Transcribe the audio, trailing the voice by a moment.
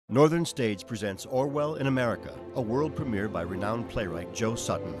Northern Stage presents Orwell in America, a world premiere by renowned playwright Joe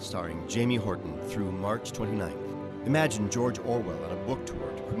Sutton, starring Jamie Horton through March 29th. Imagine George Orwell on a book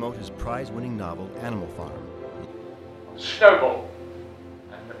tour to promote his prize-winning novel Animal Farm. Snowball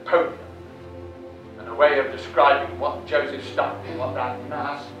and Napoleon, and a way of describing what Joseph Stalin, what that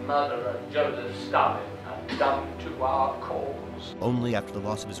mass murderer Joseph Stalin had done to our cause. Only after the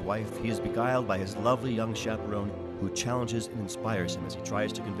loss of his wife, he is beguiled by his lovely young chaperone who challenges and inspires him as he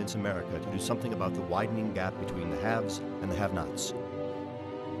tries to convince America to do something about the widening gap between the haves and the have-nots.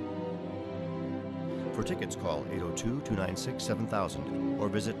 For tickets, call 802-296-7000 or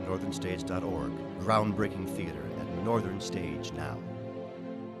visit northernstage.org. Groundbreaking theater at Northern Stage now.